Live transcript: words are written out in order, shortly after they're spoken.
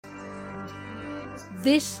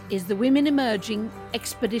This is the Women Emerging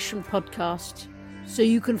Expedition podcast, so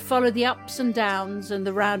you can follow the ups and downs and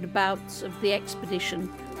the roundabouts of the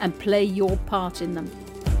expedition and play your part in them.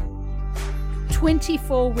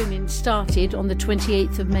 24 women started on the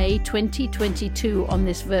 28th of May 2022 on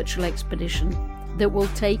this virtual expedition that will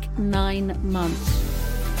take 9 months.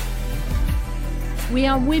 We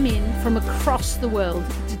are women from across the world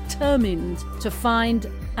determined to find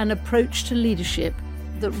an approach to leadership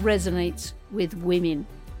that resonates with women.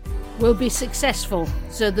 We'll be successful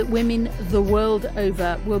so that women the world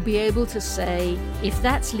over will be able to say, if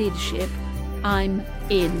that's leadership, I'm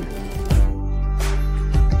in.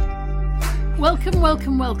 Welcome,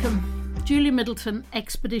 welcome, welcome. Julia Middleton,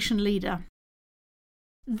 Expedition Leader.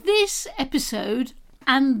 This episode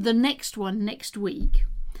and the next one next week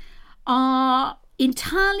are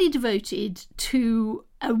entirely devoted to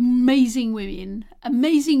amazing women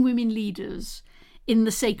leaders in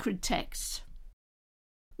the sacred texts.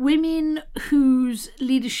 Women whose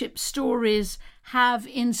leadership stories have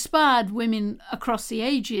inspired women across the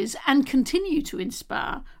ages and continue to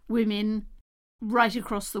inspire women right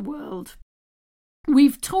across the world.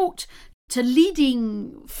 We've talked to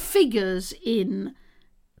leading figures in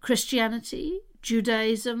Christianity,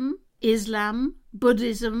 Judaism, Islam,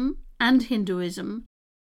 Buddhism, and Hinduism,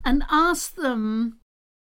 and asked them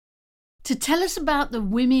to tell us about the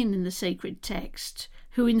women in the sacred text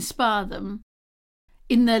who inspire them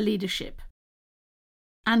in their leadership.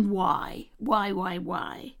 And why?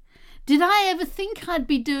 Why? Did I ever think I'd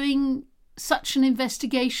be doing such an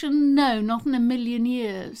investigation? No, not in a million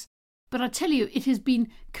years. But I tell you, it has been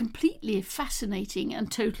completely fascinating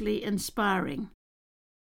and totally inspiring.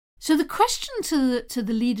 So the question to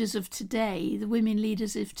the leaders of today, the women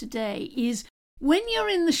leaders of today, is when you're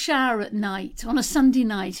in the shower at night, on a Sunday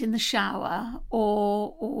night in the shower,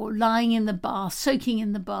 or lying in the bath, soaking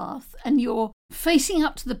in the bath, and you're facing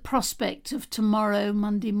up to the prospect of tomorrow,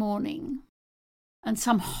 Monday morning, and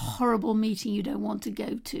some horrible meeting you don't want to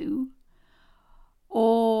go to,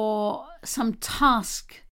 or some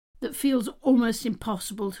task that feels almost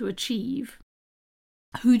impossible to achieve,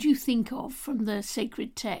 who do you think of from the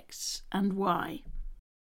sacred texts and why?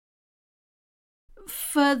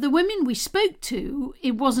 For the women we spoke to,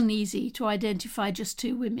 it wasn't easy to identify just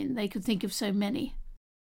 2 women. They could think of so many.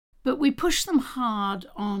 But we pushed them hard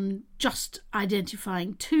on just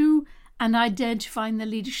identifying 2 and identifying the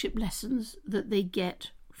leadership lessons that they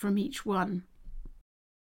get from each one.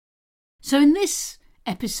 So in this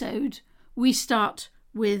episode, we start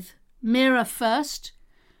with Meera first,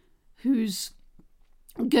 who's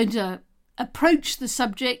going to approach the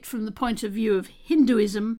subject from the point of view of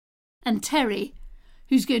Hinduism, and Terri,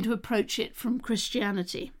 who's going to approach it from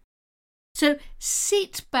Christianity. So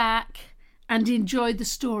sit back and enjoy the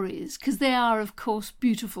stories, because they are, of course,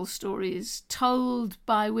 beautiful stories told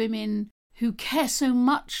by women who care so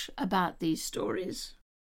much about these stories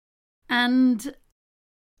and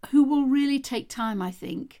who will really take time, I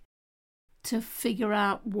think, to figure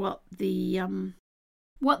out what the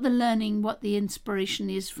learning, what the inspiration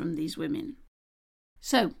is from these women.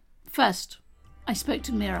 So, first, I spoke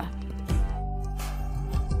to Meera.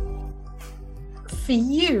 For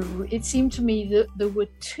you, it seemed to me that there were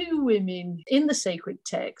 2 women in the sacred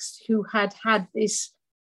text who had this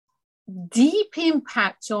deep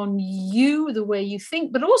impact on you, the way you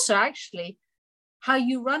think, but also actually how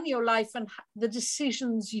you run your life and the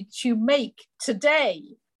decisions you make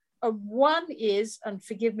today. One is, and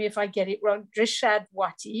forgive me if I get it wrong,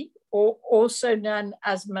 Drishadwati, or also known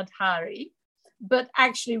as Madhari, but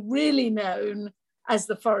actually really known as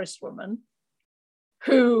the Forrest woman,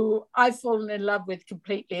 who I've fallen in love with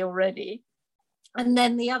completely already. And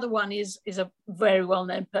then the other one is a very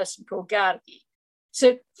well-known person called Gargi.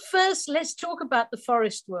 So first, let's talk about the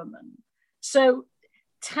Forrest woman. So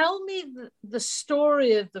tell me the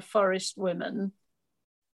story of the Forrest woman,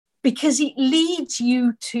 because it leads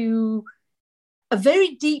you to a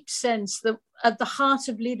very deep sense that at the heart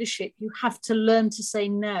of leadership, you have to learn to say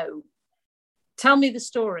no. Tell me the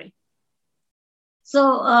story.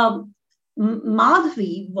 So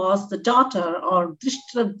Madhavi was the daughter, or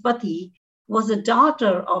Drishadwati was the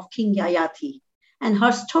daughter of King Yayati. And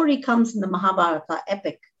her story comes in the Mahabharata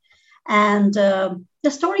epic. And the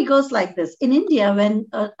story goes like this. In India, when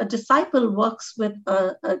a disciple works with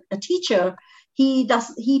a teacher,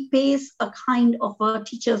 he pays a kind of a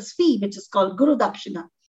teacher's fee, which is called Guru Dakshina.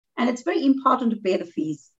 And it's very important to pay the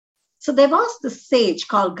fees. So there was this sage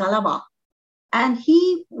called Galava, and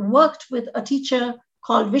he worked with a teacher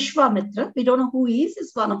called Vishwamitra. We don't know who he is.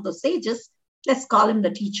 He's one of the sages. Let's call him the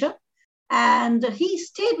teacher. And he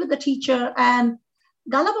stayed with the teacher, and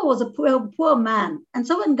Galava was a poor man. And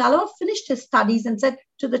so when Galava finished his studies and said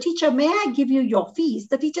to the teacher, may I give you your fees?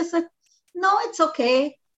 The teacher said, no, it's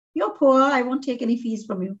okay. You're poor. I won't take any fees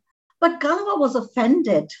from you. But Galava was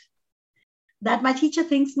offended that my teacher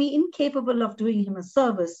thinks me incapable of doing him a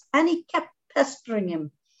service. And he kept pestering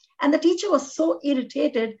him. And the teacher was so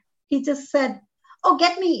irritated, he just said, oh,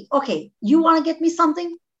 okay, you want to get me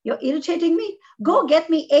something? You're irritating me? Go get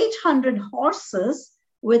me 800 horses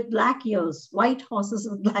with black ears, white horses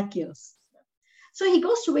with black ears. So he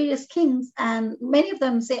goes to various kings, and many of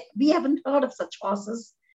them say, we haven't heard of such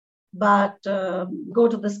horses, but go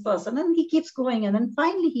to this person. And he keeps going. And then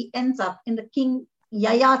finally he ends up in the King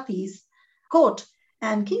Yayati's court.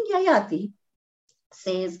 And King Yayati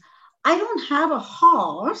says, I don't have a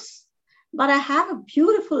horse, but I have a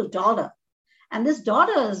beautiful daughter. And this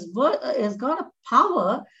daughter has got a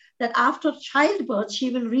power that after childbirth, she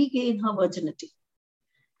will regain her virginity.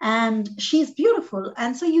 And she's beautiful.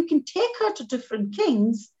 And so you can take her to different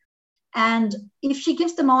kings. And if she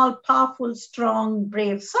gives them all powerful, strong,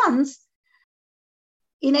 brave sons,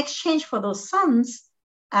 in exchange for those sons,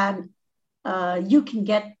 and you can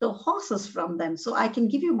get the horses from them. So I can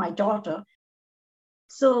give you my daughter.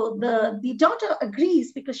 So the daughter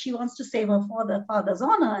agrees because she wants to save her father's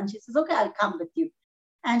honor. And she says, okay, I'll come with you.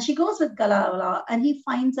 And she goes with Galava, and he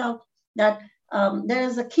finds out that there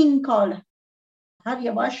is a king called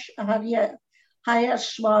Haryashva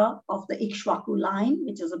of the Ikshwaku line,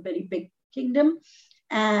 which is a very big kingdom.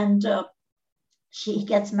 And she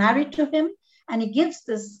gets married to him, and he gives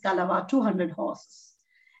this Galava 200 horses.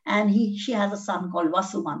 And she has a son called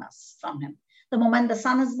Vasumanas from him. The moment the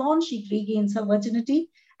son is born, she regains her virginity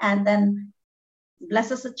and then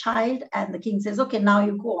blesses a child. And the king says, okay, now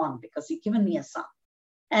you go on because you've given me a son.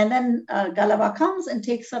 And then Galava comes and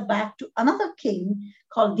takes her back to another king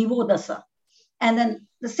called Divodasa. And then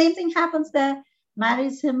the same thing happens there,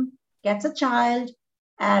 marries him, gets a child.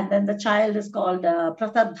 And then the child is called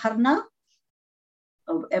Pratapdharna,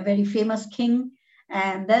 a very famous king.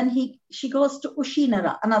 And then she goes to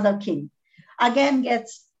Ushinara, another king. Again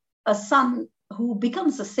gets a son who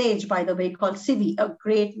becomes a sage, by the way, called Sivi, a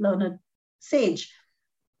great learned sage.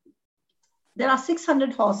 There are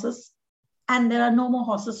 600 horses, and there are no more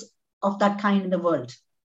horses of that kind in the world.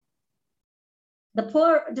 The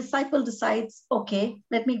poor disciple decides, okay,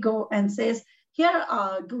 let me go, and says, here,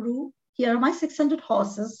 Guru, here are my 600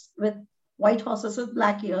 horses with white horses with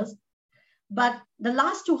black ears. But the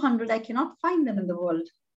last 200, I cannot find them in the world.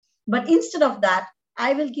 But instead of that,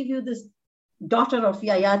 I will give you this daughter of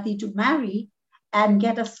Yayati to marry and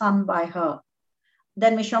get a son by her.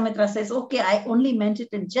 Then Vishwamitra says, okay, I only meant it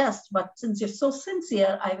in jest, but since you're so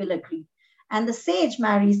sincere, I will agree. And the sage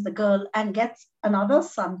marries the girl and gets another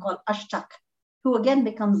son called Ashtak, who again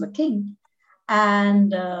becomes the king.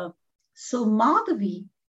 And so Madhavi,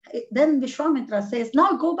 then Vishwamitra says,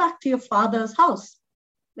 now go back to your father's house,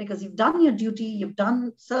 because you've done your duty, you've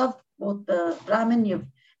served both the Brahmin, you've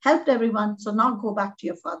helped everyone, so now go back to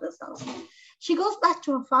your father's house. She goes back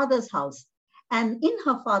to her father's house, and in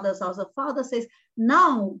her father's house, her father says,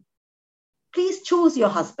 now, please choose your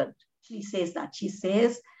husband. She says that. She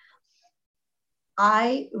says,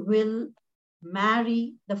 I will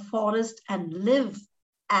marry the forest and live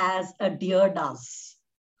as a deer does,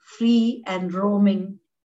 free and roaming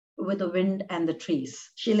with the wind and the trees.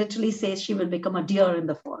 She literally says she will become a deer in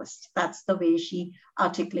the forest. That's the way she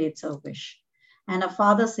articulates her wish. And her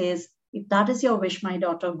father says, if that is your wish, my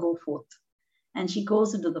daughter, go forth. And she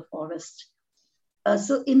goes into the forest.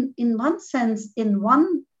 So in one sense, in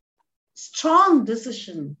one strong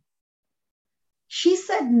decision, she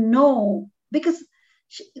said no, because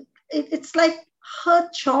it's like her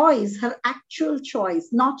choice, her actual choice,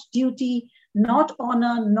 not duty, not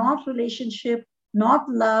honor, not relationship, not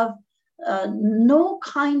love, no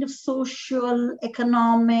kind of social,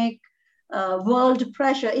 economic, world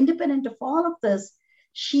pressure, independent of all of this.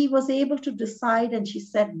 She was able to decide, and she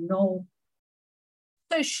said no.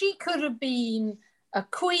 So she could have been a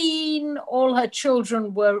queen. All her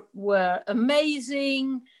children were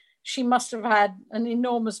amazing. She must have had an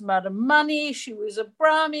enormous amount of money. She was a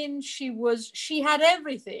Brahmin. She had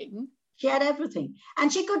everything. She had everything.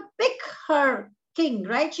 And she could pick her king,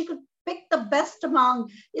 right? She could pick the best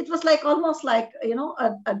among. It was like almost like,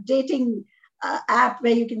 a dating app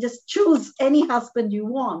where you can just choose any husband you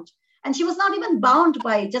want. And she was not even bound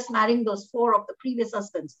by just marrying those 4 of the previous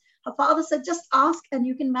husbands. Her father said, just ask and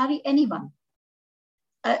you can marry anyone.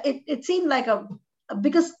 It seemed like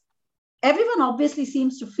because everyone obviously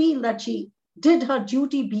seems to feel that she did her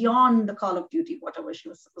duty beyond the call of duty, whatever she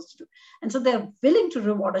was supposed to do. And so they're willing to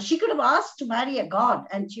reward her. She could have asked to marry a god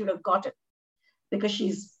and she would have got it because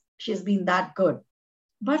she's been that good.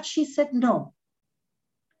 but she said no.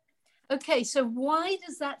 Okay, so why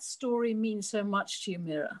does that story mean so much to you,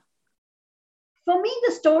 Meera? For me,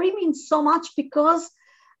 the story means so much because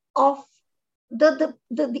of the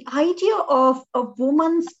idea of a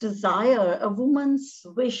woman's desire, a woman's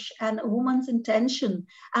wish, and a woman's intention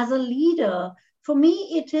as a leader. For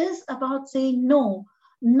me, it is about saying no,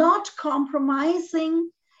 not compromising.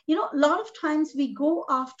 You know, a lot of times we go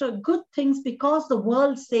after good things because the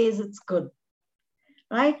world says it's good,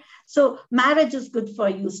 right? So marriage is good for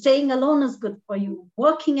you, staying alone is good for you,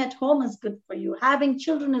 working at home is good for you, having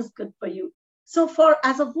children is good for you. So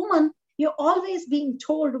as a woman, you're always being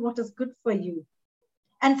told what is good for you.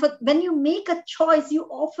 And when you make a choice, you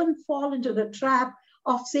often fall into the trap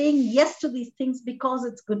of saying yes to these things because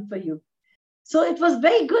it's good for you. So it was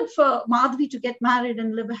very good for Madhavi to get married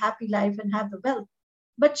and live a happy life and have the wealth.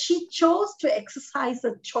 But she chose to exercise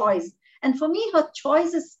a choice. And for me, her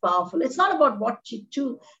choice is powerful. It's not about what she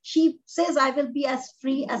chose. She says, I will be as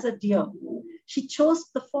free as a deer. She chose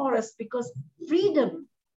the forest because freedom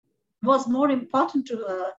was more important to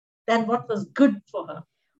her than what was good for her.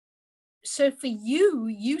 So for you,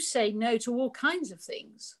 you say no to all kinds of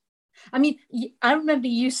things. I mean, I remember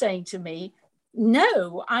you saying to me,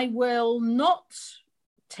 no, I will not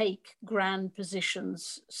take grand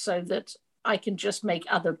positions so that I can just make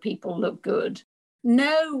other people look good.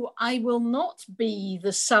 No, I will not be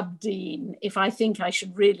the sub-dean if I think I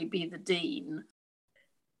should really be the dean.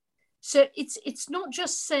 So it's not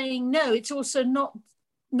just saying no, it's also not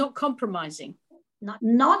compromising.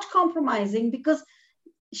 Not compromising, because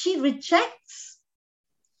she rejects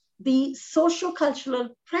the socio-cultural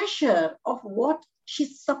pressure of what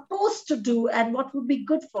she's supposed to do and what would be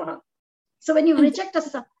good for her. So when you reject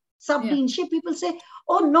a sub-deanship, people say,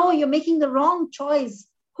 oh no, you're making the wrong choice.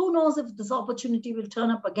 Who knows if this opportunity will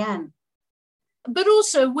turn up again? But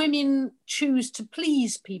also women choose to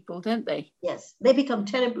please people, don't they? Yes, they become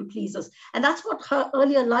terrible pleasers. And that's what her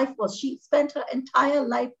earlier life was. She spent her entire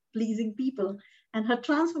life pleasing people. And her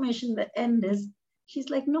transformation, the end is, she's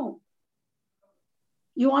like, no.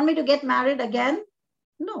 You want me to get married again?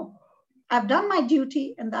 No. I've done my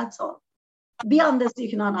duty and that's all. Beyond this, you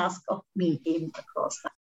cannot ask of me in across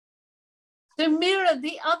that. So Meera,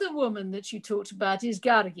 the other woman that you talked about is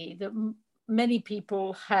Gargi, that many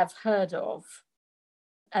people have heard of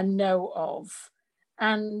and know of.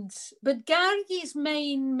 But Gargi's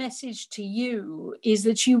main message to you is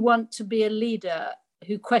that you want to be a leader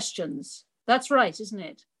who questions. That's right, isn't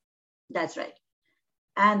it? That's right.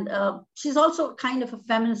 And she's also kind of a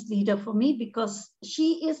feminist leader for me because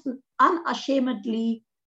she is unashamedly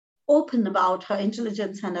open about her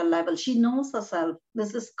intelligence and her level. She knows herself.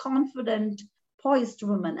 This is confident, poised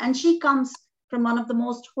woman. And she comes from one of the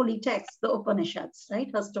most holy texts, the Upanishads, right?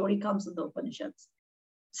 Her story comes in the Upanishads.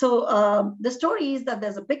 So the story is that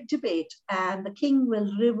there's a big debate and the king will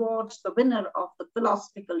reward the winner of the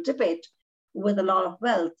philosophical debate with a lot of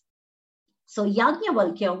wealth. So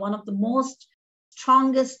Yajnavalkya, one of the most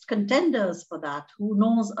strongest contenders for that, who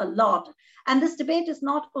knows a lot. And this debate is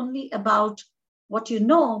not only about what you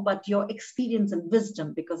know, but your experience and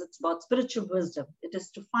wisdom, because it's about spiritual wisdom. It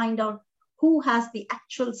is to find out who has the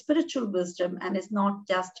actual spiritual wisdom and is not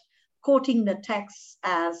just quoting the texts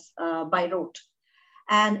as by rote.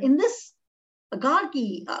 And in this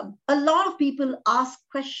Gargi, a lot of people ask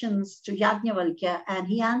questions to Yajnavalkya and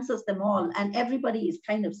he answers them all. And everybody is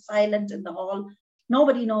kind of silent in the hall.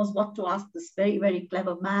 Nobody knows what to ask this very, very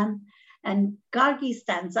clever man. And Gargi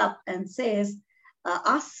stands up and says,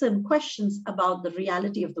 asks him questions about the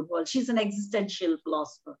reality of the world. She's an existential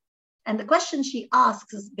philosopher. And the question she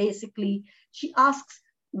asks is basically, she asks,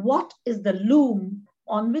 what is the loom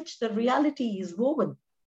on which the reality is woven?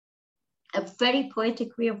 A very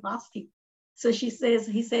poetic way of asking. So he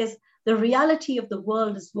says, the reality of the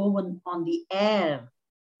world is woven on the air.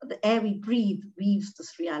 The air we breathe weaves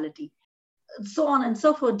this reality. So on and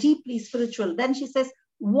so forth, deeply spiritual. Then she says,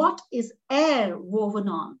 what is air woven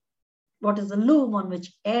on? What is the loom on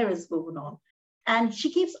which air is woven on? And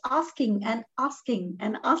she keeps asking and asking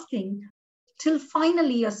and asking till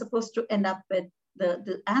finally you're supposed to end up with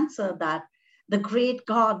the answer that the great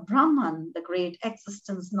God Brahman, the great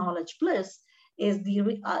existence, knowledge, bliss, is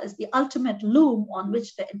the ultimate loom on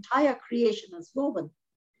which the entire creation is woven.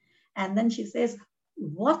 And then she says,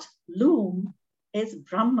 what loom is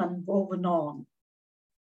Brahman woven on?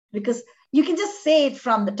 Because you can just say it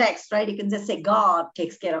from the text, right? You can just say God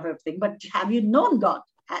takes care of everything. But have you known God?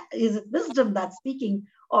 Is it wisdom that's speaking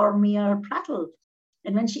or mere prattle?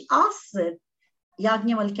 And when she asks it,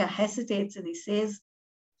 Yajnavalkya hesitates and he says,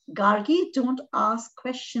 Gargi, don't ask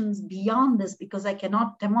questions beyond this because I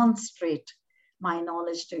cannot demonstrate my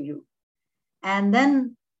knowledge to you. And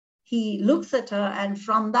then he looks at her, and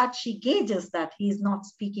from that she gauges that he's not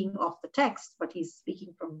speaking of the text, but he's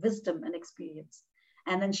speaking from wisdom and experience.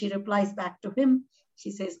 And then she replies back to him.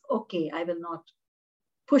 She says, okay, I will not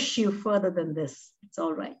push you further than this. It's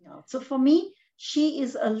all right now. So for me, she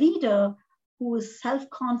is a leader who is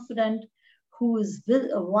self-confident, who is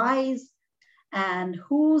wise, and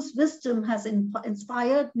whose wisdom has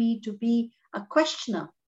inspired me to be a questioner,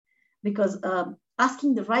 because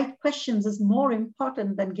asking the right questions is more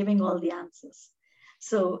important than giving all the answers.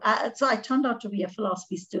 So I turned out to be a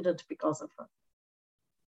philosophy student because of her.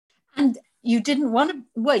 And you didn't want to,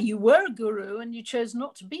 well, you were a guru and you chose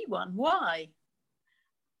not to be one. Why?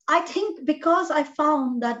 I think because I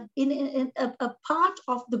found that in a part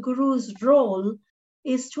of the guru's role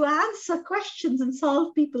is to answer questions and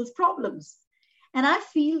solve people's problems. And I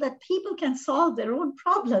feel that people can solve their own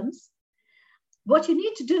problems. What you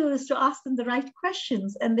need to do is to ask them the right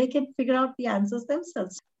questions, and they can figure out the answers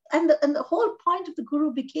themselves. And the whole point of the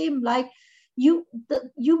guru became like, you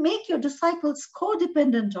make your disciples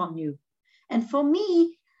codependent on you. And for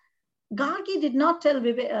me, Gargi did not tell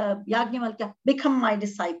Yajnavalkya, become my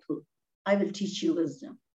disciple, I will teach you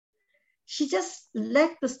wisdom. She just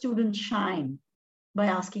let the student shine by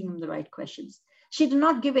asking him the right questions. She did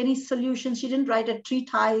not give any solutions. She didn't write a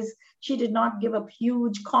treatise. She did not give a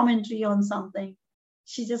huge commentary on something.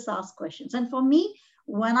 She just asked questions. And for me,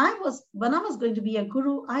 when I was going to be a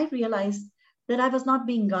guru, I realized that I was not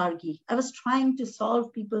being Gargi. I was trying to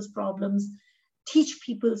solve people's problems, teach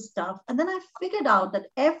people stuff. And then I figured out that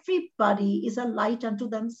everybody is a light unto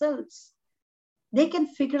themselves. They can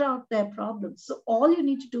figure out their problems. So all you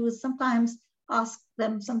need to do is sometimes ask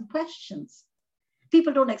them some questions.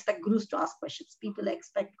 People don't expect gurus to ask questions. People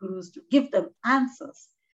expect gurus to give them answers.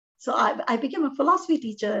 So I became a philosophy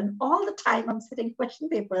teacher, and all the time I'm sitting question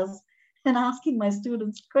papers and asking my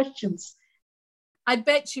students questions. I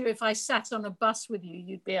bet you if I sat on a bus with you,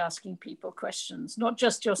 you'd be asking people questions, not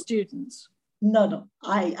just your students. No,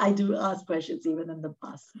 I do ask questions even in the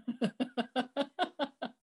bus.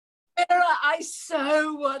 Meera, I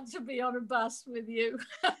so want to be on a bus with you.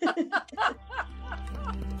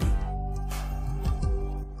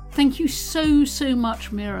 Thank you so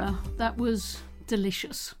much, Meera. That was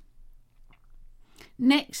delicious.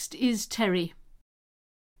 Next is Terri,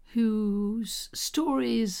 whose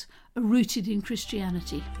stories are rooted in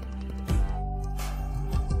Christianity.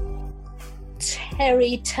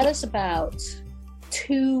 Terri, tell us about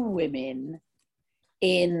two women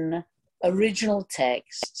in original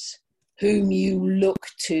texts whom you look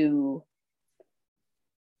to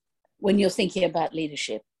when you're thinking about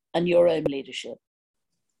leadership and your own leadership.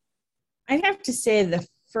 I'd have to say the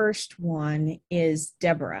first one is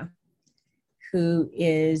Deborah, who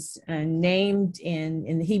is named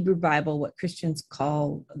in the Hebrew Bible, what Christians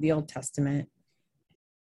call the Old Testament,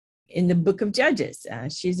 in the book of Judges.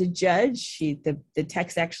 She's a judge. The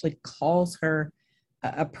text actually calls her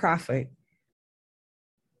a prophet.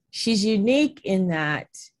 She's unique in that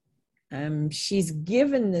she's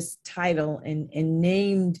given this title and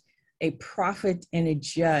named a prophet and a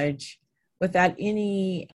judge without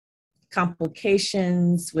any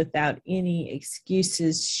complications, without any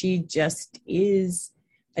excuses. She just is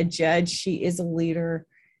a judge. She is a leader.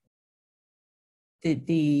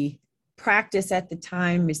 The practice at the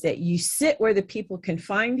time is that you sit where the people can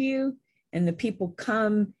find you, and the people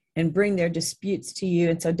come and bring their disputes to you.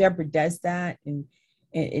 And so Deborah does that, and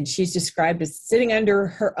she's described as sitting under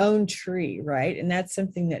her own tree, right? And that's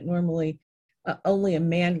something that normally only a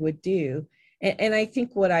man would do. And I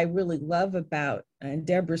think what I really love about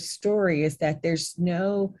Deborah's story is that there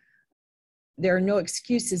are no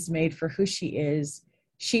excuses made for who she is.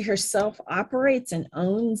 She herself operates and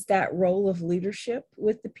owns that role of leadership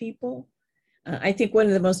with the people. I think one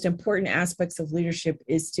of the most important aspects of leadership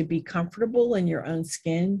is to be comfortable in your own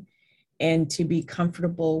skin and to be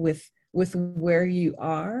comfortable with where you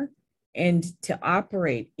are and to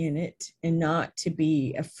operate in it and not to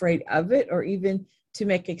be afraid of it or even to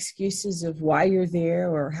make excuses of why you're there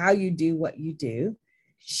or how you do what you do.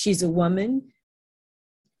 She's a woman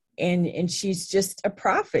and she's just a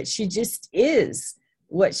prophet. She just is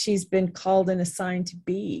what she's been called and assigned to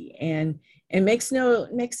be, and makes no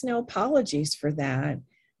apologies for that.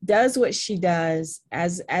 Does what she does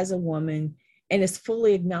as a woman and is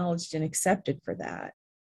fully acknowledged and accepted for that.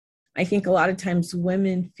 I think a lot of times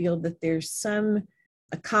women feel that there's some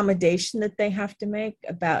accommodation that they have to make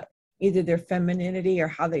about either their femininity or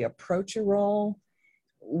how they approach a role.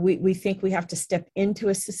 We think we have to step into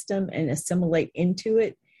a system and assimilate into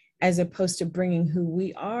it, as opposed to bringing who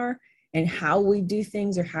we are and how we do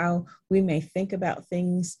things or how we may think about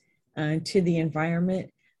things to the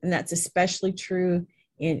environment. And that's especially true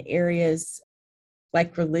in areas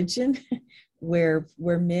like religion, where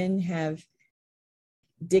men have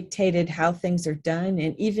dictated how things are done,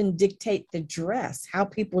 and even dictate the dress, how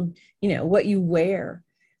people, what you wear.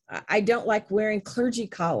 I don't like wearing clergy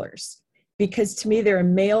collars, because to me, they're a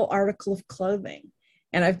male article of clothing.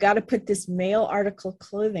 And I've got to put this male article of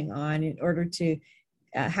clothing on in order to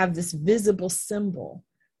have this visible symbol,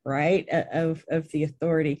 right, of the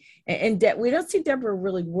authority. And we don't see Deborah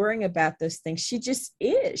really worrying about those things. She just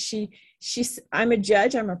is. She's, I'm a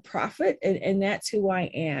judge, I'm a prophet, and that's who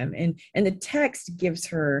I am. And the text gives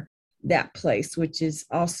her that place, which is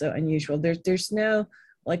also unusual. There's no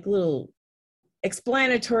like little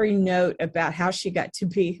explanatory note about how she got to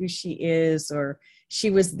be who she is, or she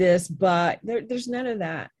was this, but there's none of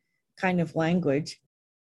that kind of language.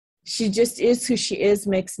 She just is who she is,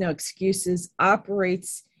 makes no excuses,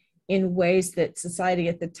 operates in ways that society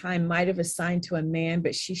at the time might have assigned to a man,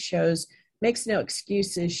 but she makes no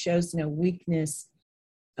excuses, shows no weakness,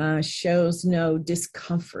 shows no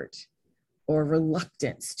discomfort or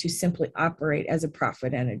reluctance to simply operate as a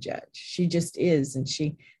prophet and a judge. She just is, and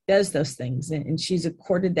she does those things, and she's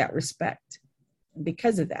accorded that respect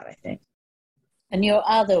because of that, I think. And your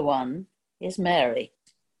other one is Mary.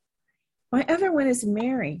 My other one is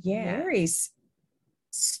Mary. Yeah. Mary's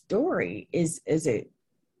story is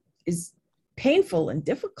painful and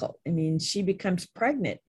difficult. I mean, she becomes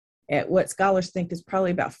pregnant at what scholars think is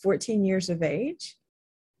probably about 14 years of age.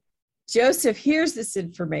 Joseph hears this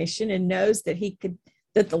information and knows that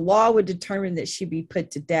that the law would determine that she be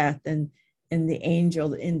put to death. And the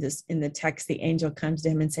angel in the text, the angel comes to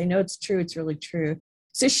him and say, no, it's true. It's really true.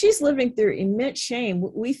 So she's living through immense shame.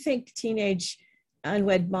 We think teenage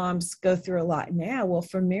unwed moms go through a lot now. Well,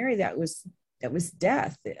 for Mary, that was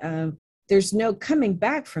death. There's no coming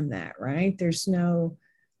back from that, right? There's no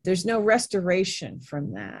restoration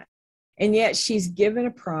from that. And yet she's given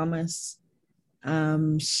a promise.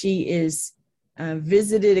 She is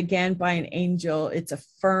visited again by an angel. It's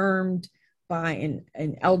affirmed by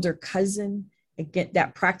an elder cousin. Again,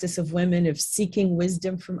 that practice of women of seeking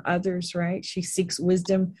wisdom from others, right? She seeks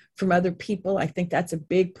wisdom from other people. I think that's a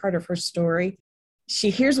big part of her story. She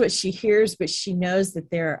hears what she hears, but she knows that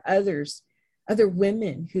there are other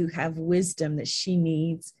women who have wisdom that she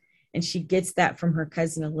needs. And she gets that from her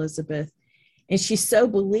cousin Elizabeth. And she so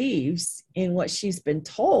believes in what she's been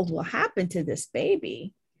told will happen to this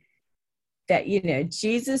baby that,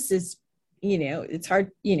 Jesus is, it's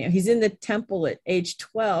hard, he's in the temple at age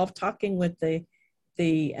 12 talking with the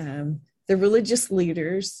religious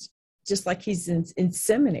leaders, just like he's in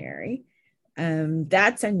seminary.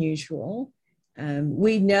 That's unusual.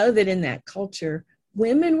 We know that in that culture,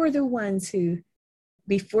 women were the ones who,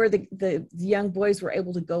 before the young boys were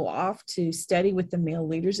able to go off to study with the male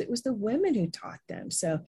leaders, it was the women who taught them.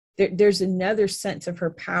 So there's another sense of her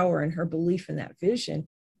power and her belief in that vision,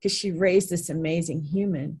 because she raised this amazing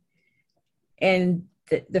human. And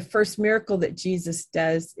the first miracle that Jesus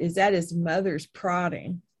does is at his mother's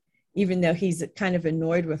prodding, even though he's kind of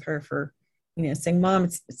annoyed with her for, saying, Mom,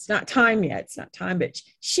 it's not time yet. It's not time. But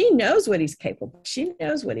she knows what he's capable of. She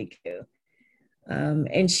knows what he can do.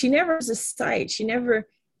 And she never has a sight.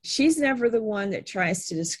 She's never the one that tries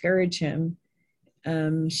to discourage him.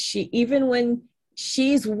 Even when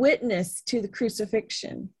she's witness to the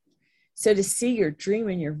crucifixion. So to see your dream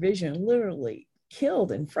and your vision literally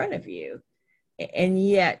killed in front of you. And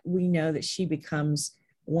yet we know that she becomes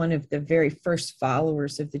one of the very first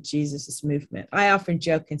followers of the Jesus movement. I often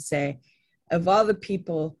joke and say, of all the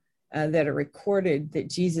people that are recorded that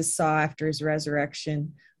Jesus saw after his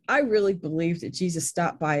resurrection, I really believe that Jesus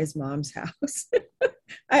stopped by his mom's house.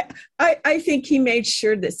 I think he made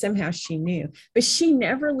sure that somehow she knew, but she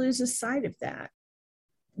never loses sight of that.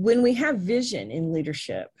 When we have vision in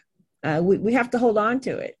leadership, we have to hold on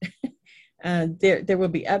to it. There will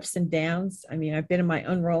be ups and downs. I mean, I've been in my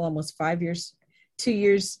own role almost 5 years,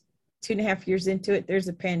 2.5 years into it. There's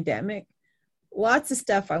a pandemic. Lots of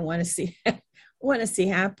stuff I want to see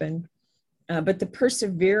happen. But the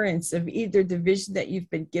perseverance of either the vision that you've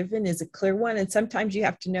been given is a clear one, and sometimes you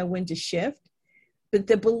have to know when to shift. But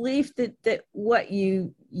the belief that what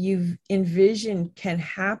you've envisioned can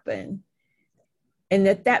happen, and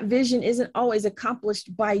that vision isn't always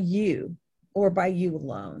accomplished by you or by you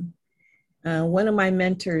alone. One of my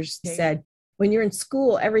mentors said, when you're in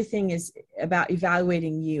school, everything is about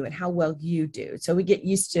evaluating you and how well you do. So we get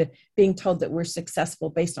used to being told that we're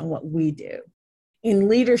successful based on what we do. In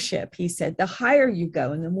leadership, he said, the higher you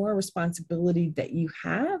go and the more responsibility that you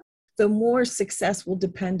have, the more success will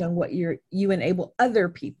depend on what you enable other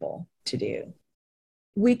people to do.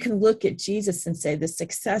 we can look at Jesus and say the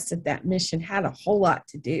success of that mission had a whole lot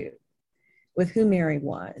to do with who Mary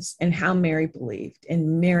was and how Mary believed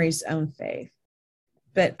in Mary's own faith.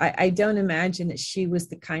 But I don't imagine that she was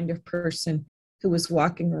the kind of person who was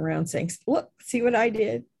walking around saying, look, see what I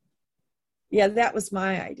did? Yeah, that was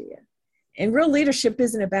my idea. And real leadership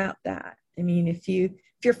isn't about that. I mean, if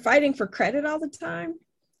you're fighting for credit all the time,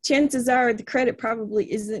 chances are the credit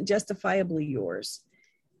probably isn't justifiably yours.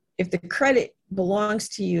 If the credit belongs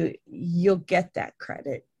to you, you'll get that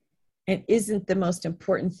credit. And isn't the most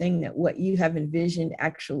important thing that what you have envisioned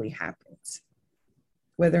actually happens,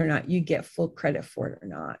 whether or not you get full credit for it or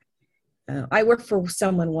not. I worked for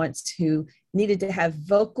someone once who needed to have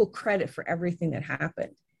vocal credit for everything that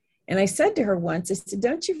happened. And I said to her once, I said,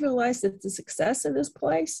 don't you realize that the success of this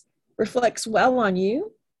place reflects well on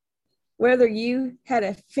you, whether you had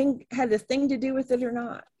a thing to do with it or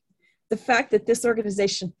not? The fact that this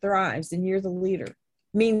organization thrives and you're the leader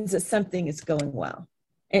means that something is going well.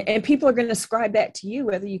 And people are going to ascribe that to you,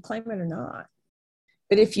 whether you claim it or not.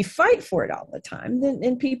 But if you fight for it all the time,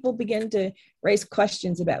 then people begin to raise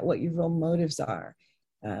questions about what your real motives are.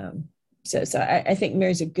 So I think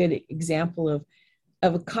Mary's a good example of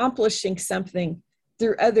accomplishing something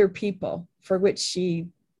through other people for which she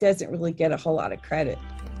doesn't really get a whole lot of credit.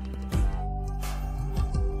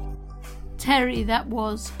 Terri, that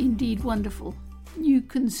was indeed wonderful. You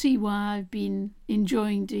can see why I've been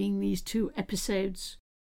enjoying doing these 2 episodes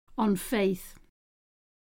on faith.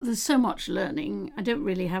 There's so much learning. I don't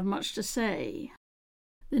really have much to say.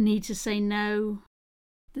 The need to say no,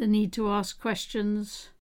 the need to ask questions,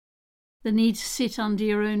 the need to sit under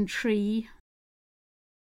your own tree,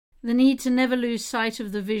 the need to never lose sight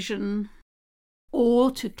of the vision or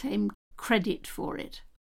to claim credit for it.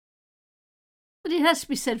 But it has to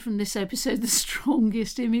be said from this episode, the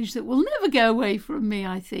strongest image that will never go away from me,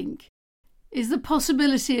 I think, is the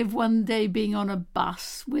possibility of one day being on a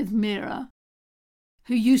bus with Meera,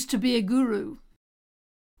 who used to be a guru.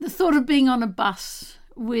 The thought of being on a bus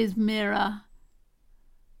with Meera,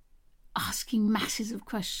 asking masses of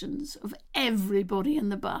questions of everybody in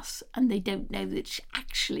the bus, and they don't know that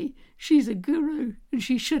she's a guru and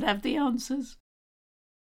she should have the answers.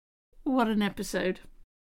 What an episode.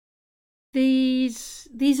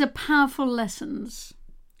 These are powerful lessons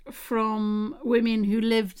from women who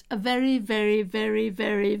lived a very, very, very,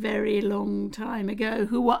 very, very long time ago,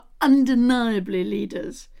 who were undeniably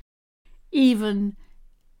leaders, even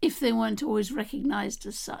if they weren't always recognised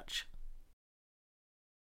as such.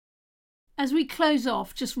 As we close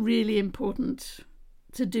off, just really important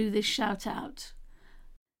to do this shout out.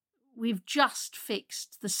 We've just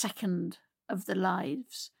fixed the second of the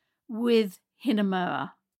lives with Here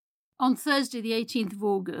Meera on Thursday the 18th of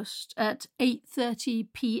August at 8:30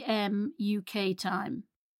 p.m. UK time.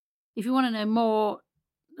 If you want to know more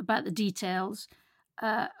about the details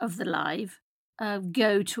of the live,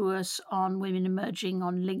 go to us on Women Emerging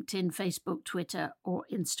on LinkedIn, Facebook, Twitter or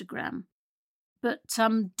Instagram. But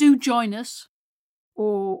do join us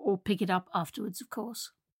or pick it up afterwards, of course.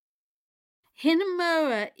 Here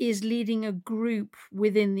Meera is leading a group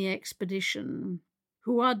within the expedition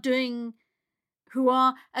who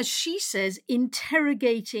are, as she says,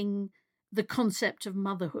 interrogating the concept of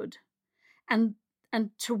motherhood and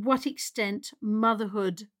to what extent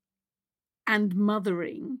motherhood and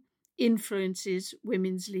mothering influences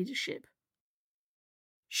women's leadership.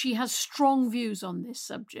 She has strong views on this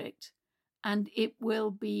subject, and it will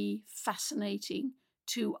be fascinating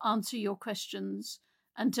to answer your questions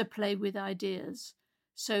and to play with ideas.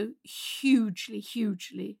 So hugely,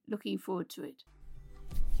 hugely looking forward to it.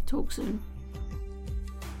 Talk soon.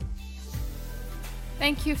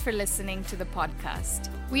 Thank you for listening to the podcast.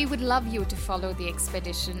 We would love you to follow the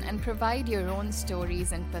expedition and provide your own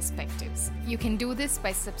stories and perspectives. You can do this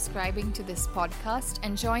by subscribing to this podcast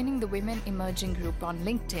and joining the Women Emerging group on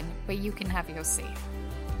LinkedIn, where you can have your say.